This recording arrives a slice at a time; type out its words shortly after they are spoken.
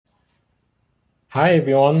Hi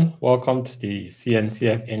everyone, welcome to the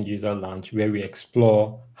CNCF End User Lounge, where we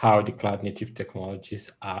explore how the cloud native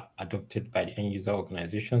technologies are adopted by the end user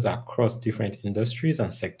organizations across different industries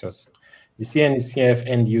and sectors. The CNCF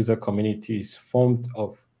End User community is formed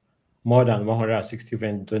of more than 160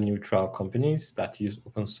 vendor neutral companies that use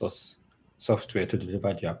open source software to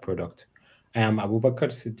deliver their product. I am Abubakar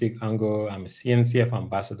Siddiq Ango, I'm a CNCF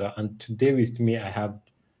ambassador, and today with me I have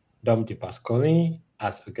Dom DePascoli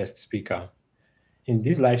as a guest speaker. In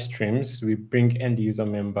these live streams, we bring end user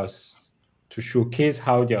members to showcase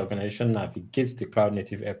how the organization navigates the cloud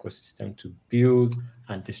native ecosystem to build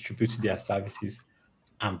and distribute their services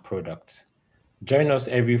and products. Join us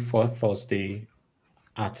every fourth Thursday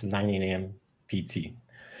at 9 a.m. PT.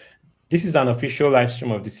 This is an official live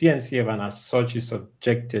stream of the CNCF and as such is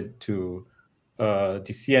subjected to the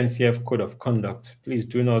CNCF Code of Conduct. Please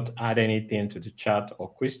do not add anything to the chat or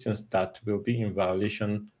questions that will be in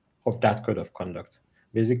violation of that Code of Conduct.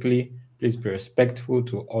 Basically, please be respectful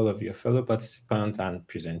to all of your fellow participants and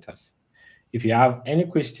presenters. If you have any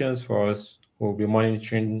questions for us, we'll be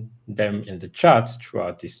monitoring them in the chat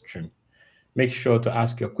throughout this stream. Make sure to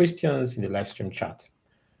ask your questions in the live stream chat.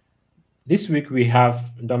 This week, we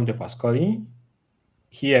have Dom DePascoli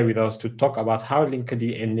here with us to talk about how Linkerd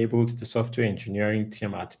enabled the software engineering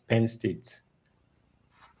team at Penn State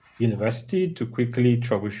University to quickly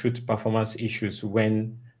troubleshoot performance issues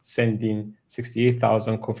when sending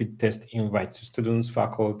 68,000 COVID test invites to students,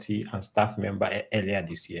 faculty, and staff members earlier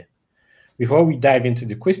this year. Before we dive into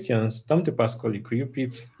the questions, Dom DePascoli, could you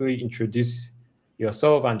briefly introduce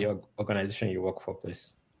yourself and the organization you work for,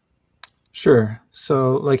 please? Sure.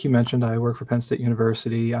 So like you mentioned, I work for Penn State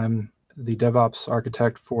University. I'm the DevOps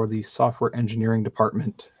architect for the software engineering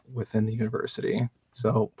department within the university.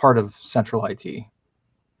 So part of central IT.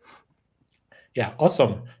 Yeah,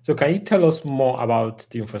 awesome. So can you tell us more about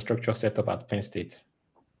the infrastructure setup at Penn State?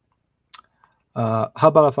 How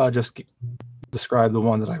about if I just describe the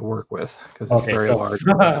one that I work with, because it's very large.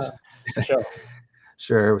 Sure.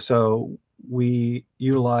 Sure. So we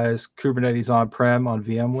utilize Kubernetes on-prem on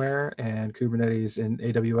VMware and Kubernetes in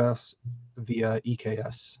AWS via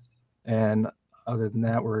EKS. And other than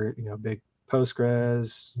that, we're big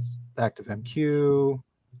Postgres, ActiveMQ,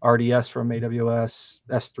 RDS from AWS,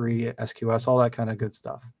 S3, SQS, all that kind of good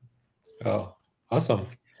stuff. Oh, awesome.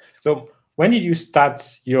 So when did you start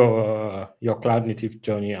your cloud native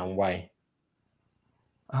journey and why?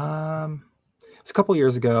 It's a couple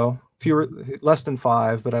years ago, less than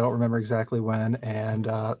 5, but I don't remember exactly when. And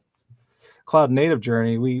cloud native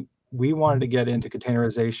journey, we wanted to get into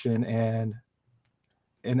containerization,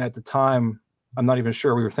 and at the time, I'm not even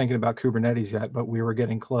sure we were thinking about Kubernetes yet, but we were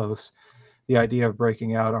getting close. The idea of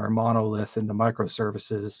breaking out our monolith into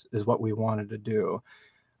microservices is what we wanted to do.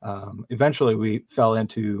 Eventually, we fell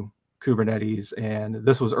into Kubernetes, and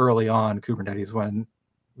this was early on Kubernetes when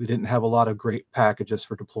we didn't have a lot of great packages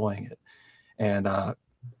for deploying it. And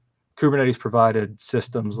Kubernetes provided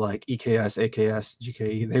systems like EKS, AKS,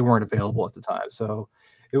 GKE. They weren't available at the time. So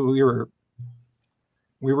we were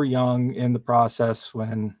young in the process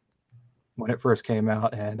when it first came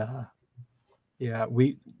out, and yeah,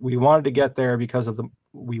 we wanted to get there because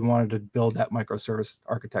we wanted to build that microservice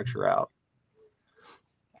architecture out.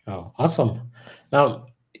 Oh, awesome. Now,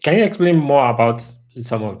 can you explain more about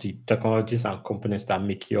some of the technologies and components that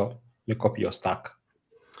make up your stack?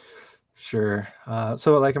 Sure.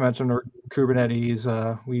 So like I mentioned,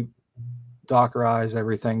 Kubernetes, we Dockerize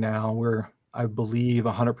everything now. I believe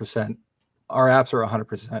 100%, our apps are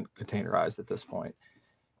 100% containerized at this point.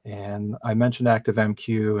 And I mentioned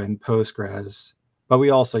ActiveMQ and Postgres, but we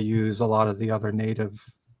also use a lot of the other native,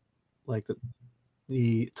 like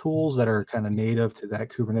the tools that are kind of native to that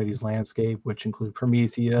Kubernetes landscape, which include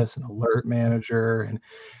Prometheus and Alert Manager and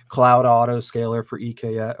Cloud Autoscaler for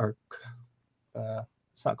EKS, or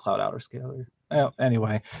it's not Cloud Autoscaler.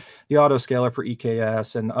 Anyway, the Autoscaler for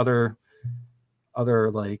EKS and other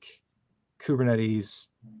like Kubernetes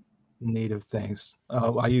native things.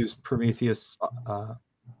 I use Prometheus.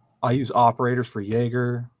 I use operators for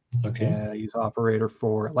Jaeger. Okay. And I use operator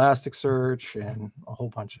for Elasticsearch and a whole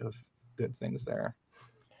bunch of good things there.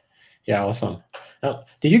 Yeah, awesome. Now,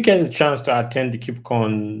 did you get a chance to attend the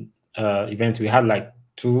KubeCon event? We had like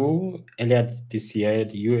 2 earlier this year,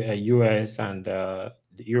 the US and the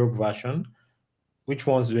Europe version. Which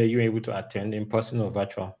ones were you able to attend, in person or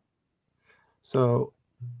virtual? So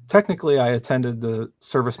technically, I attended the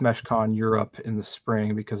Service Mesh Con Europe in the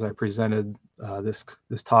spring because I presented this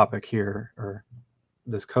topic here, or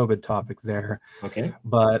this COVID topic there. Okay.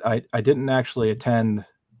 But I didn't actually attend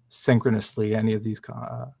synchronously any of these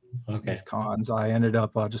cons. I ended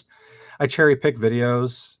up I cherry pick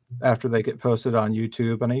videos after they get posted on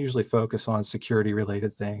YouTube, and I usually focus on security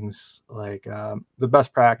related things like the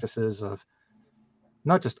best practices of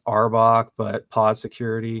not just RBOC, but pod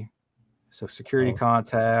security. So security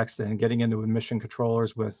context and getting into admission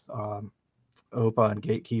controllers with OPA and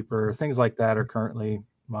Gatekeeper, things like that are currently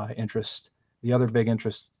my interest. The other big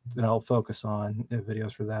interest that I'll focus on in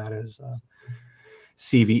videos for that is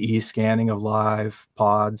CVE scanning of live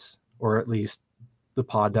pods, or at least the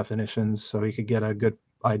pod definitions, so you could get a good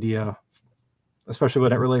idea, especially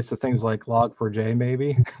when it relates to things like log4j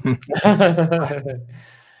maybe.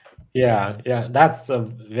 Yeah, that's a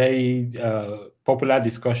very popular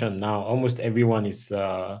discussion now. Almost everyone is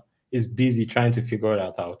busy trying to figure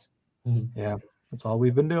that out. Yeah, that's all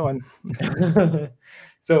we've been doing.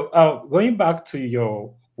 So going back to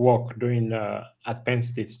your work during at Penn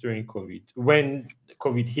State during COVID, when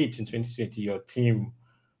COVID hit in 2020, your team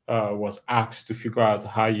was asked to figure out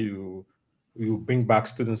how you bring back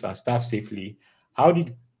students and staff safely. How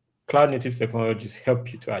did cloud native technologies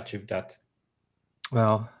help you to achieve that?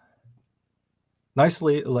 Well,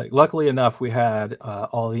 luckily enough, we had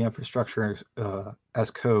all the infrastructure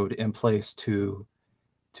as code in place to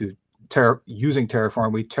using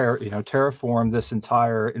Terraform. We terraformed this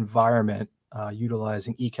entire environment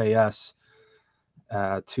utilizing EKS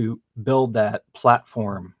to build that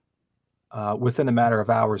platform within a matter of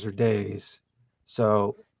hours or days.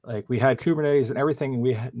 So like we had Kubernetes and everything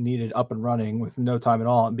we needed up and running with no time at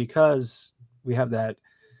all. And because we have that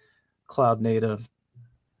cloud native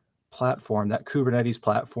platform, that Kubernetes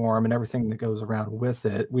platform and everything that goes around with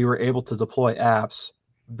it, we were able to deploy apps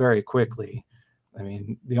very quickly. I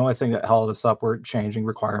mean, the only thing that held us up were changing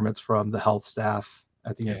requirements from the health staff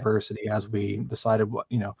at the university as we decided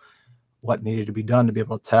what needed to be done to be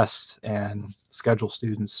able to test and schedule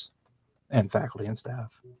students and faculty and staff.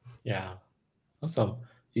 Yeah, awesome.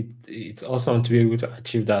 It's awesome to be able to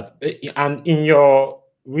achieve that. And in your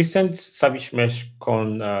recent Savage Mesh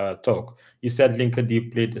Con talk, you said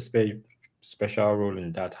Linkerd played a special role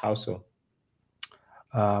in that. How so?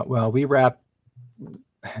 Well, we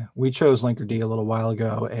chose Linkerd a little while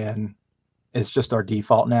ago, and it's just our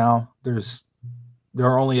default now. There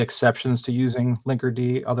are only exceptions to using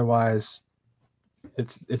Linkerd. Otherwise,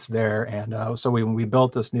 it's there. And so when we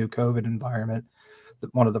built this new COVID environment,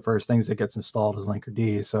 one of the first things that gets installed is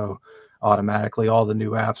Linkerd. So automatically, all the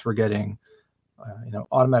new apps were getting,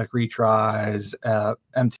 automatic retries,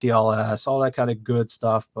 MTLS, all that kind of good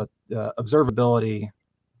stuff. But observability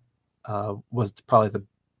was probably the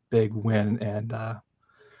big win, and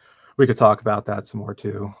we could talk about that some more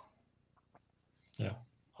too. Yeah,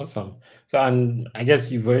 awesome. So, and I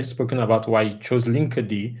guess you've already spoken about why you chose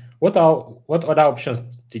Linkerd. What other options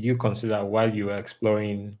did you consider while you were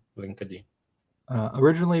exploring Linkerd?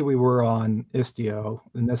 Originally, we were on Istio,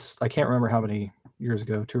 and this, I can't remember how many years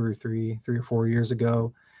ago, 3 or 4 years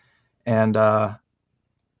ago. And my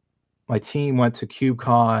team went to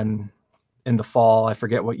KubeCon in the fall. I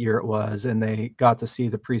forget what year it was, and they got to see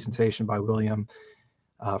the presentation by William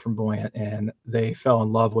from Buoyant, and they fell in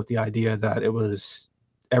love with the idea that it was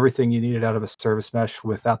everything you needed out of a service mesh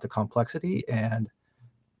without the complexity, and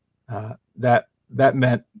that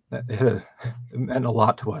meant it meant a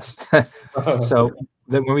lot to us. So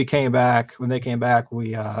then when they came back,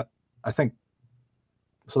 we I think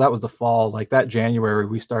so that was the fall. Like that January,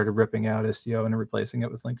 we started ripping out Istio and replacing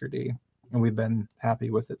it with Linkerd, and we've been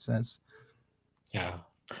happy with it since. Yeah,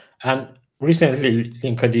 and recently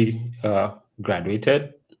Linkerd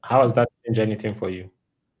graduated. How has that changed anything for you?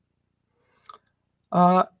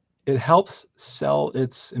 It helps sell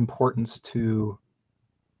its importance to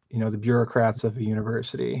the bureaucrats of a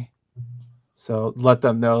university. So let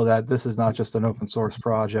them know that this is not just an open source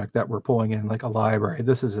project that we're pulling in like a library.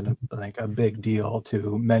 This is like a big deal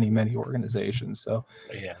to many organizations. So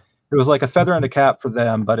Yeah, it was like a feather in the cap for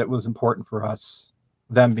them, but it was important for us,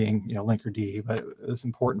 them being Linkerd, but it was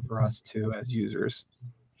important for us too as users.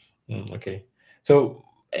 Okay, so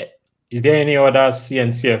is there any other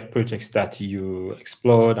CNCF projects that you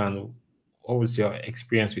explored, and what was your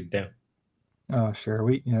experience with them? Oh, sure.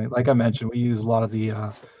 We, like I mentioned, we use a lot of the,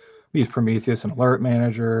 we use Prometheus and Alert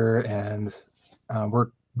Manager, and we're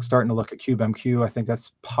starting to look at CubeMQ. I think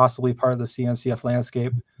that's possibly part of the CNCF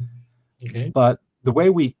landscape. Okay. But the way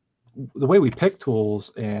we pick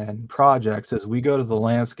tools and projects is we go to the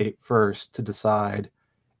landscape first to decide,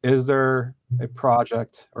 is there a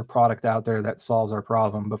project or product out there that solves our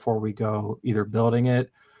problem before we go either building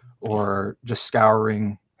it or just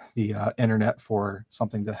scouring the internet for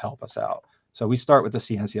something to help us out. So we start with the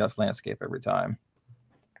CNCF landscape every time.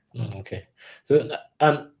 Okay. So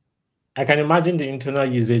I can imagine the internal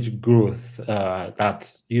usage growth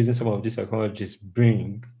that using some of these technologies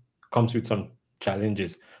comes with some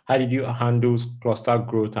challenges. How did you handle cluster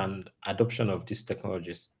growth and adoption of these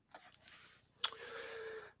technologies?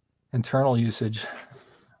 Internal usage.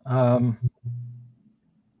 I'm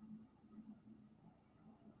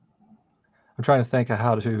trying to think of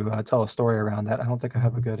how to tell a story around that. I don't think I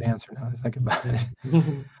have a good answer now that I think about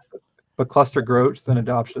it. But cluster growth and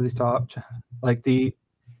adoption of these like the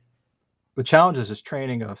challenges is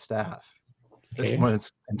training of staff. Okay. When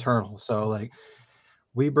it's internal. So like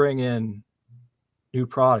we bring in new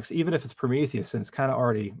products, even if it's Prometheus and it's kind of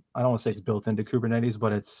already, I don't want to say it's built into Kubernetes,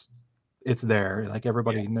 but it's there. Like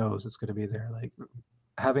everybody knows it's going to be there. Like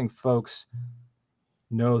having folks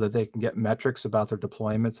know that they can get metrics about their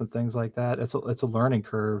deployments and things like that. It's a learning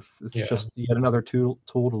curve. It's just yet another tool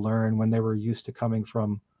to learn when they were used to coming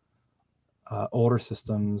from older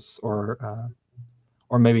systems or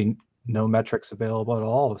maybe no metrics available at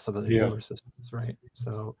all with some of the older systems, right?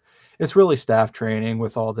 So it's really staff training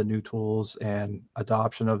with all the new tools and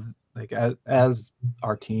adoption of, like, as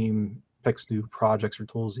our team picks new projects or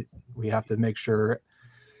tools, we have to make sure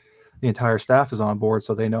the entire staff is on board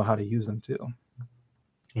so they know how to use them too.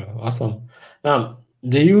 Awesome. Do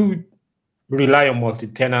you rely on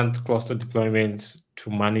multi-tenant cluster deployment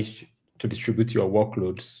to distribute your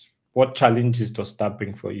workloads? What challenges does that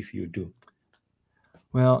bring for you if you do?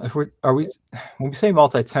 Well, when we say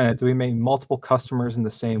multi-tenant, do we mean multiple customers in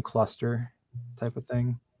the same cluster type of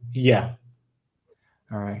thing? Yeah.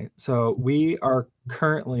 All right. So we are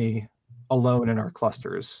currently alone in our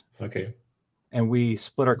clusters. Okay. And we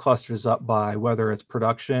split our clusters up by whether it's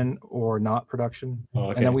production or not production.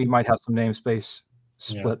 Okay. And then we might have some namespace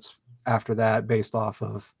splits after that based off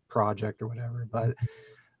of project or whatever. But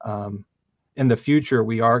in the future,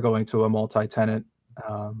 we are going to a multi-tenant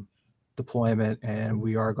deployment, and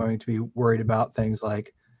we are going to be worried about things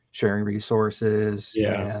like sharing resources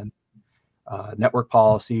and network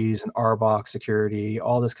policies and RBOC security,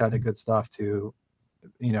 all this kind of good stuff to,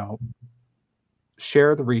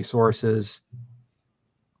 share the resources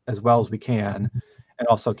as well as we can, and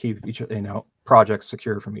also keep each, projects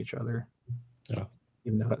secure from each other. Yeah.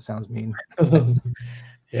 Even though that sounds mean.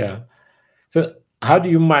 Yeah. So how do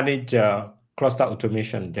you manage cluster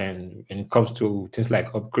automation then when it comes to things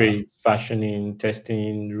like upgrades, versioning,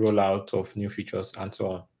 testing, rollout of new features, and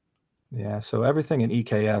so on? Yeah, so everything in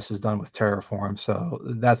EKS is done with Terraform. So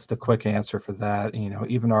that's the quick answer for that.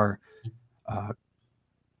 Even our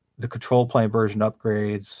the control plane version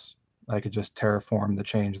upgrades, I could just Terraform the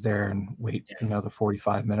change there and wait, the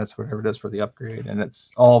 45 minutes, whatever it is for the upgrade, and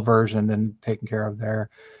it's all versioned and taken care of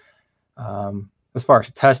there. As far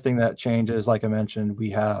as testing that changes, like I mentioned,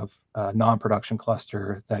 we have a non-production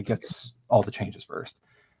cluster that gets all the changes first.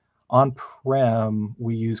 On-prem,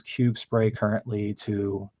 we use KubeSpray currently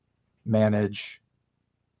to manage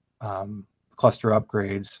cluster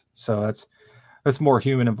upgrades. So that's more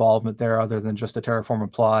human involvement there other than just a Terraform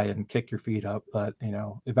apply and kick your feet up. But,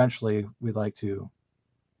 eventually we'd like to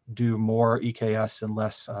do more EKS and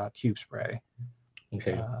less KubeSpray.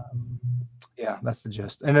 Okay. Yeah, that's the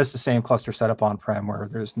gist. And it's the same cluster setup on-prem where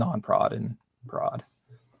there's non-prod and prod.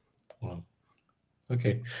 Wow.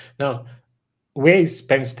 Okay. Now, where is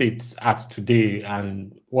Penn State at today,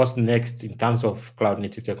 and what's next in terms of cloud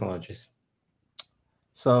native technologies?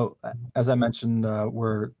 So, as I mentioned,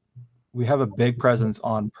 we have a big presence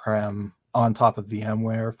on-prem on top of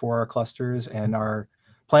VMware for our clusters, and our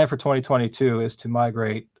plan for 2022 is to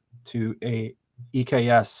migrate to a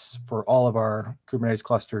EKS for all of our Kubernetes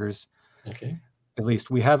clusters. Okay. At least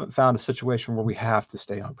we haven't found a situation where we have to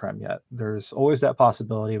stay on-prem yet. There's always that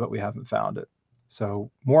possibility, but we haven't found it.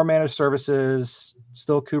 So more managed services,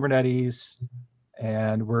 still Kubernetes,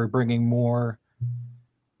 and we're bringing more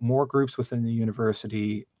groups within the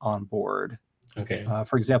university on board. Okay.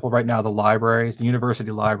 For example, right now, the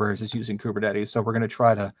university libraries is using Kubernetes. So we're going to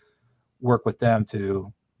try to work with them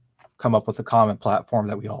to come up with a common platform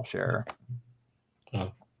that we all share. Oh,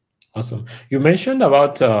 awesome. You mentioned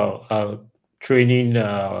about training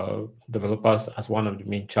developers as one of the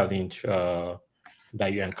main challenge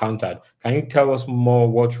that you encountered. Can you tell us more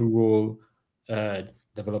what role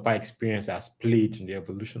developer experience has played in the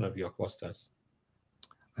evolution of your clusters?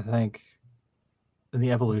 I think in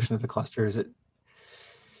the evolution of the clusters,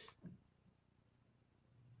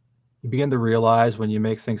 you begin to realize when you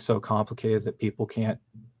make things so complicated that people can't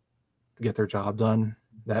get their job done,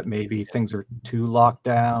 that maybe things are too locked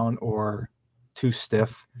down or too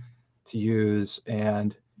stiff to use.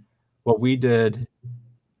 And what we did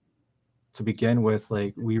to begin with,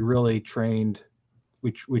 like, we really trained,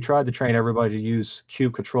 we tried to train everybody to use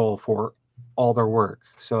kube control for all their work.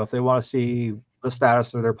 So if they want to see the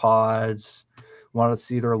status of their pods, want to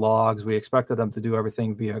see their logs, we expected them to do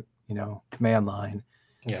everything via, command line.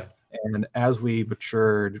 Yeah. And as we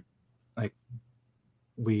matured, like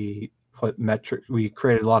we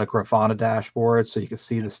created a lot of Grafana dashboards so you could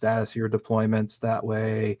see the status of your deployments that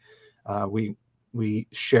way. We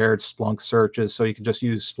shared Splunk searches, so you can just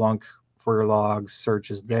use Splunk for your logs,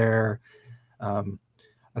 searches there.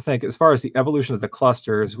 I think as far as the evolution of the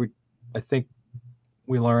clusters, I think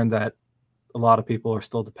we learned that a lot of people are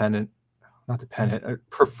still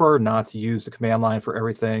prefer not to use the command line for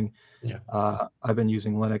everything. Yeah. I've been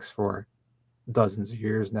using Linux for dozens of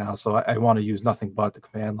years now, so I want to use nothing but the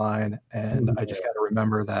command line. And I just got to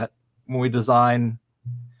remember that when we design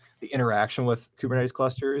the interaction with Kubernetes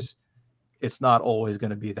clusters, it's not always going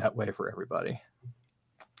to be that way for everybody.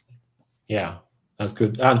 Yeah, that's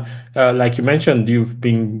good. And like you mentioned, you've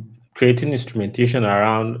been creating instrumentation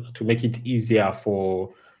around to make it easier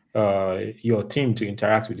for your team to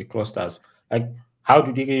interact with the clusters. Like, how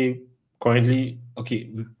do they currently? Okay,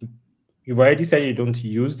 you've already said you don't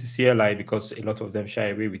use the CLI because a lot of them shy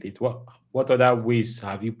away with it. What other ways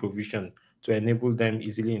have you provisioned to enable them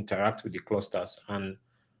easily interact with the clusters? And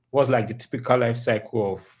what's like the typical life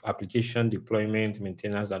cycle of application deployment,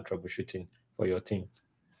 maintenance, and troubleshooting for your team?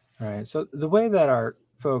 All right. So the way that our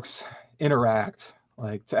folks interact,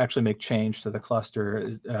 like to actually make change to the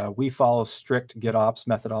cluster, we follow strict GitOps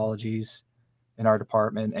methodologies in our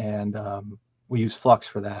department, and we use Flux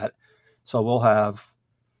for that. So we'll have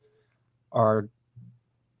I'll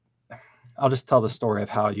just tell the story of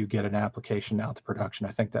how you get an application out to production. I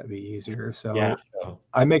think that'd be easier. So yeah,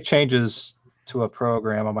 I make changes to a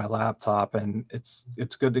program on my laptop, and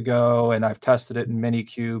it's good to go. And I've tested it in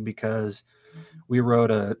Minikube because we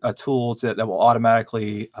wrote a tool that will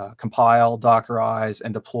automatically compile, Dockerize,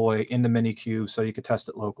 and deploy into Minikube so you could test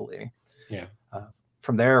it locally. Yeah.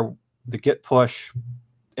 From there, the Git push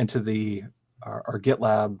into our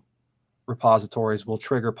GitLab repositories will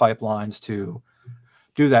trigger pipelines to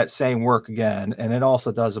do that same work again. And it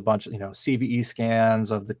also does a bunch of CVE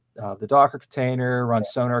scans of the Docker container,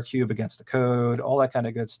 runs SonarQube against the code, all that kind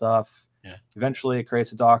of good stuff. Yeah. Eventually, it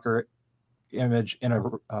creates a Docker image in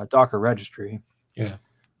a Docker registry. Yeah.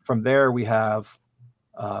 From there, we have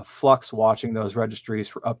Flux watching those registries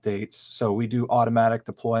for updates. So we do automatic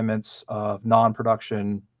deployments of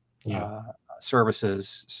non-production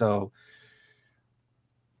services. So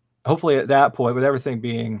hopefully at that point, with everything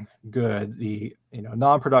being good, the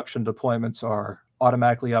non-production deployments are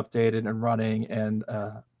automatically updated and running, and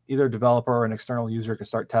either a developer or an external user can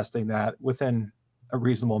start testing that within a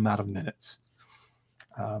reasonable amount of minutes.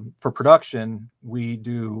 For production, we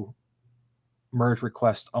do merge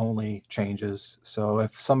request only changes. So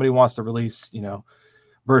if somebody wants to release,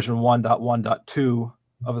 version 1.1.2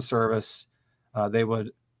 of a service, they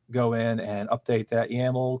would go in and update that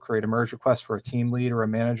YAML, create a merge request for a team lead or a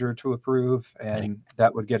manager to approve, and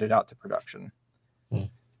that would get it out to production. And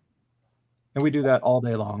we do that all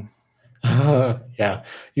day long. Yeah,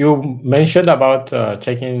 you mentioned about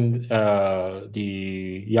checking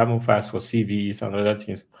the YAML files for CVEs and other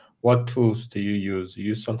things. What tools do you use? You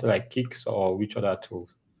use something like Kix, or which other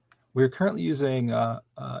tools? We're currently using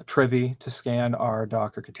Trivy to scan our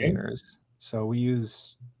Docker containers. So we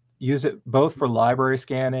use it both for library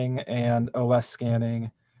scanning and OS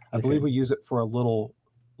scanning. I believe we use it for a little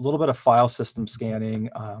bit of file system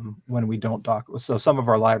scanning when we don't Docker. So some of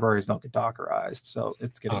our libraries don't get Dockerized, so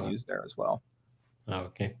it's getting used there as well.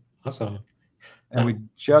 Okay, awesome. And we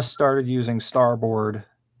just started using Starboard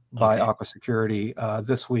by Aqua Security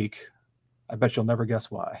this week. I bet you'll never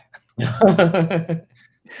guess why.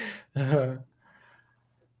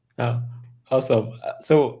 Awesome.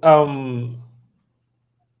 So,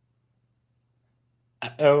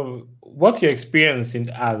 what's your experience in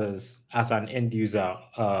others as an end user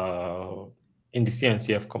in the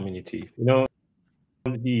CNCF community? There are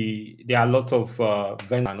a lot of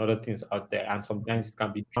vendors and other things out there, and sometimes it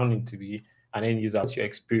can be drowning to be an end user. What's your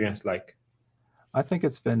experience like? I think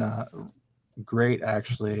it's been great,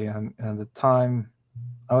 actually. And the time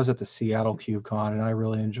I was at the Seattle KubeCon, and I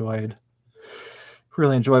really enjoyed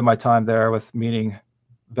my time there with meeting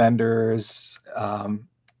vendors, and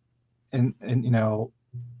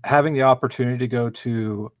having the opportunity to go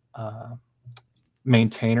to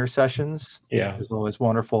maintainer sessions is always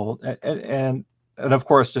wonderful. And of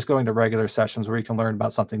course, just going to regular sessions where you can learn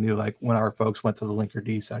about something new, like when our folks went to the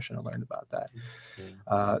Linkerd session and learned about that.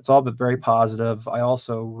 It's all been very positive. I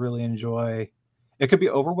also really enjoy, it could be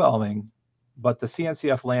overwhelming, but the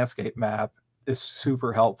CNCF landscape map is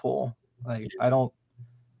super helpful. Like, I don't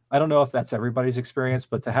know if that's everybody's experience,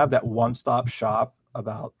 but to have that one-stop shop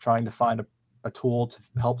about trying to find a tool to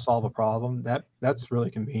help solve a problem, that's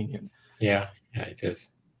really convenient. Yeah, it is.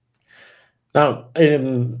 Now,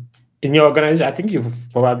 in your organization, I think you've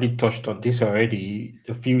probably touched on this already,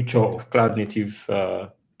 the future of cloud native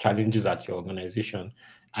challenges at your organization.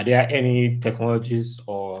 Are there any technologies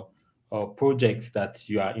or projects that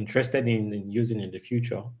you are interested in using in the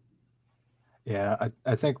future? Yeah,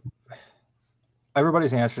 I think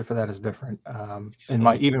everybody's answer for that is different.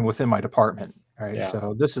 Even within my department, right? Yeah.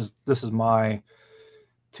 So this is my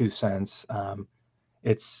 2 cents.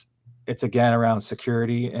 It's again around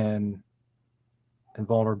security and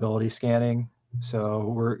vulnerability scanning. So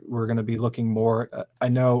we're going to be looking more. I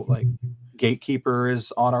know like Gatekeeper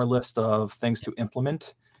is on our list of things to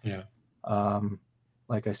implement. Yeah.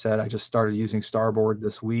 Like I said, I just started using Starboard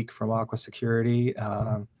this week from Aqua Security.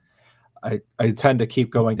 I tend to keep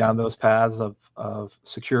going down those paths of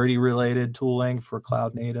security related tooling for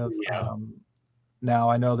cloud native. Yeah. Now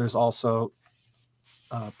I know there's also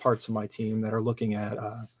parts of my team that are looking at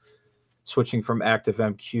switching from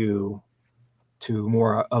ActiveMQ to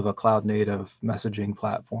more of a cloud native messaging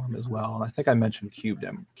platform as well. And I think I mentioned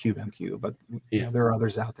CubeMQ, but Yeah. there are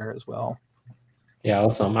others out there as well. Yeah,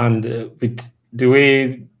 awesome. And with the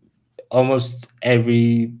way almost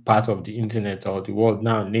every part of the internet or the world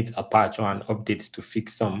now needs a patch or an update to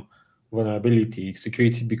fix some vulnerability,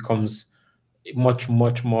 security becomes much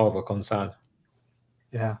more of a concern.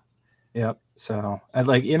 Yeah. Yep. So, and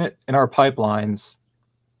like in our pipelines,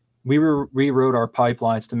 we rewrote our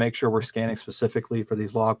pipelines to make sure we're scanning specifically for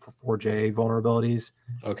these log4j vulnerabilities,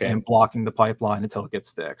 and blocking the pipeline until it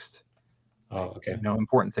gets fixed. Oh, okay.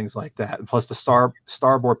 Important things like that. And plus, the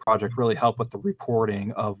Starboard project really helped with the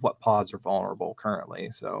reporting of what pods are vulnerable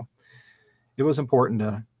currently. So, it was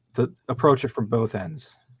important to approach it from both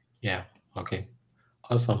ends. Yeah. Okay.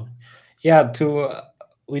 Awesome. Yeah.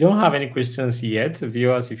 We don't have any questions yet,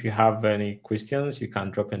 viewers. If you have any questions, you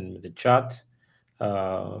can drop in the chat.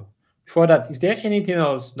 Before that, is there anything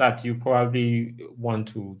else that you probably want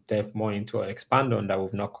to delve more into or expand on that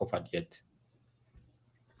we've not covered yet?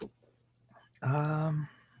 No,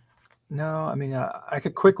 I mean, I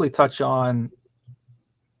could quickly touch on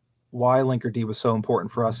why Linkerd was so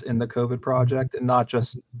important for us in the COVID project, and not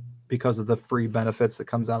just because of the free benefits that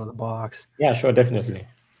comes out of the box. Yeah, sure, definitely.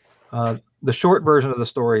 The short version of the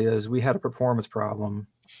story is we had a performance problem,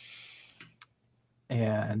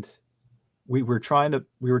 and we were trying to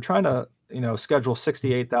schedule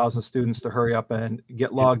 68,000 students to hurry up and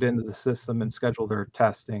get logged into the system and schedule their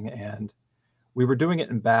testing, and we were doing it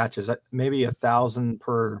in batches, maybe 1,000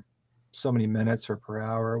 per so many minutes or per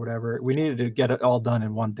hour or whatever. We needed to get it all done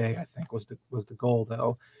in one day, I think was the goal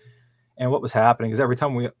though. And what was happening is every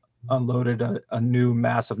time we unloaded a new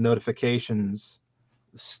mass of notifications,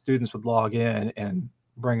 students would log in and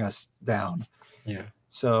bring us down. Yeah.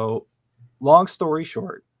 So long story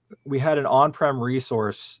short, we had an on-prem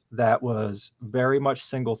resource that was very much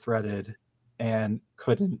single-threaded and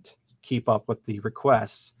couldn't keep up with the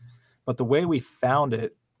requests. But the way we found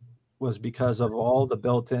it was because of all the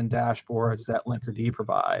built-in dashboards that Linkerd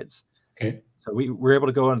provides. Okay. So we were able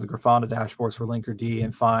to go into the Grafana dashboards for Linkerd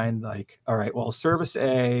and find like, all right, well, service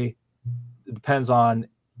A depends on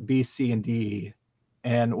B, C, and D.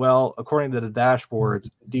 And well, according to the dashboards,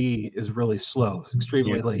 D is really slow,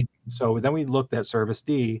 extremely late. So then we looked at service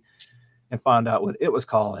D and found out what it was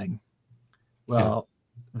calling. Well,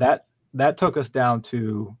 that took us down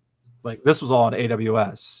to, like, this was all on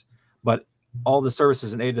AWS, but all the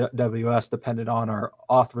services in AWS depended on our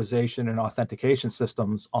authorization and authentication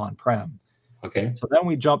systems on-prem. Okay. So then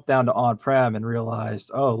we jumped down to on-prem and realized,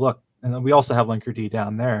 oh, look, and then we also have Linkerd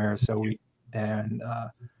down there. So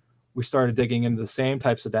we started digging into the same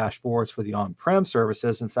types of dashboards for the on-prem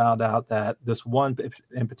services and found out that this one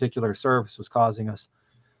in particular service was causing us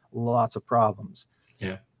lots of problems.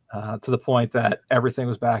 Yeah. To the point that everything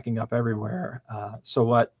was backing up everywhere. So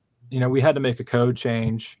what, we had to make a code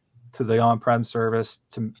change to the on-prem service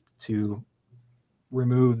to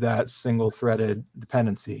remove that single-threaded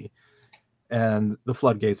dependency, and the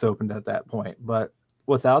floodgates opened at that point. But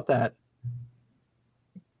without that,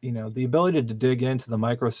 the ability to dig into the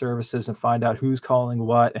microservices and find out who's calling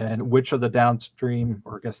what and which of the downstream,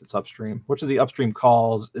 or I guess it's upstream, which of the upstream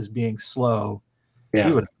calls is being slow,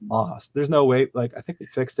 we would have lost. There's no way, like, I think we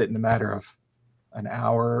fixed it in a matter of an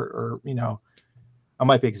hour, or, I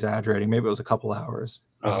might be exaggerating. Maybe it was a couple hours.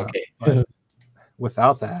 Oh, okay. But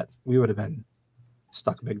without that, we would have been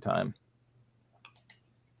stuck big time.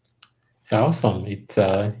 Awesome.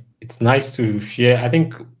 It's nice to share. I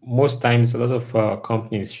think most times a lot of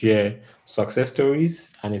companies share success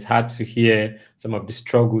stories, and it's hard to hear some of the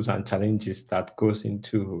struggles and challenges that goes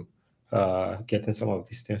into getting some of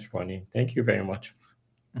these things running. Thank you very much for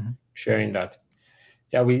Mm-hmm. sharing that.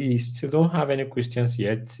 Yeah, we still don't have any questions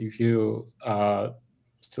yet. If you are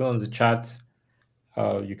still on the chat,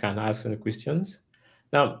 you can ask any questions.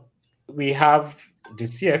 Now, we have the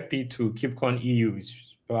CFP to KubeCon EU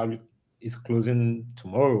is closing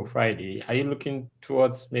tomorrow, Friday. Are you looking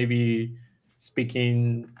towards maybe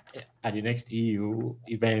speaking at the next EU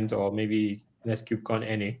event or maybe next KubeCon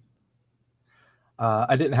NA?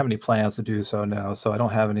 I didn't have any plans to do so, no. So I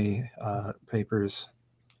don't have any papers,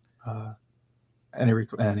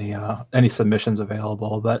 any submissions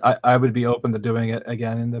available. But I would be open to doing it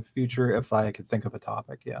again in the future if I could think of a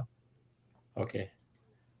topic. Yeah. Okay.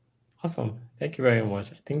 Awesome. Thank you very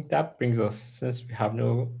much. I think that brings us, since we have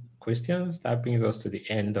no questions, that brings us to the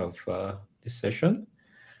end of this session.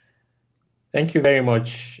 Thank you very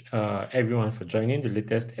much, everyone, for joining the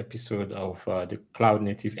latest episode of the Cloud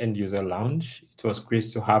Native End User Lounge. It was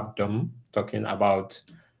great to have them talking about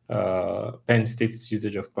Penn State's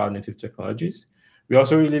usage of cloud native technologies. We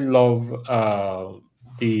also really love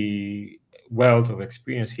the wealth of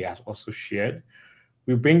experience he has also shared.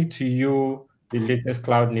 We bring to you the latest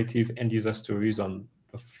cloud native end user stories on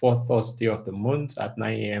the fourth Thursday of the month at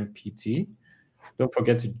 9 a.m. PT. Don't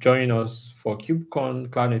forget to join us for KubeCon,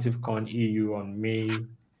 Cloud Native Con EU on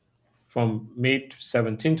from May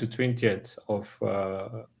 17th to 20th of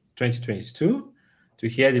 2022 to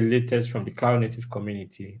hear the latest from the Cloud Native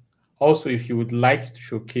community. Also, if you would like to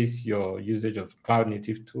showcase your usage of Cloud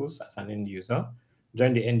Native tools as an end user,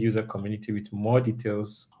 join the end user community with more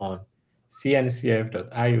details on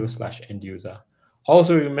cncf.io/end user.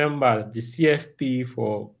 Also, remember the CFP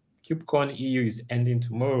for KubeCon EU is ending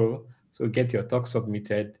tomorrow, so get your talk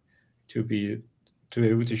submitted to be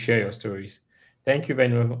able to share your stories. Thank you very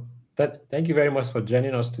much. Thank you very much for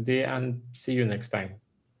joining us today, and see you next time.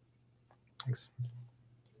 Thanks.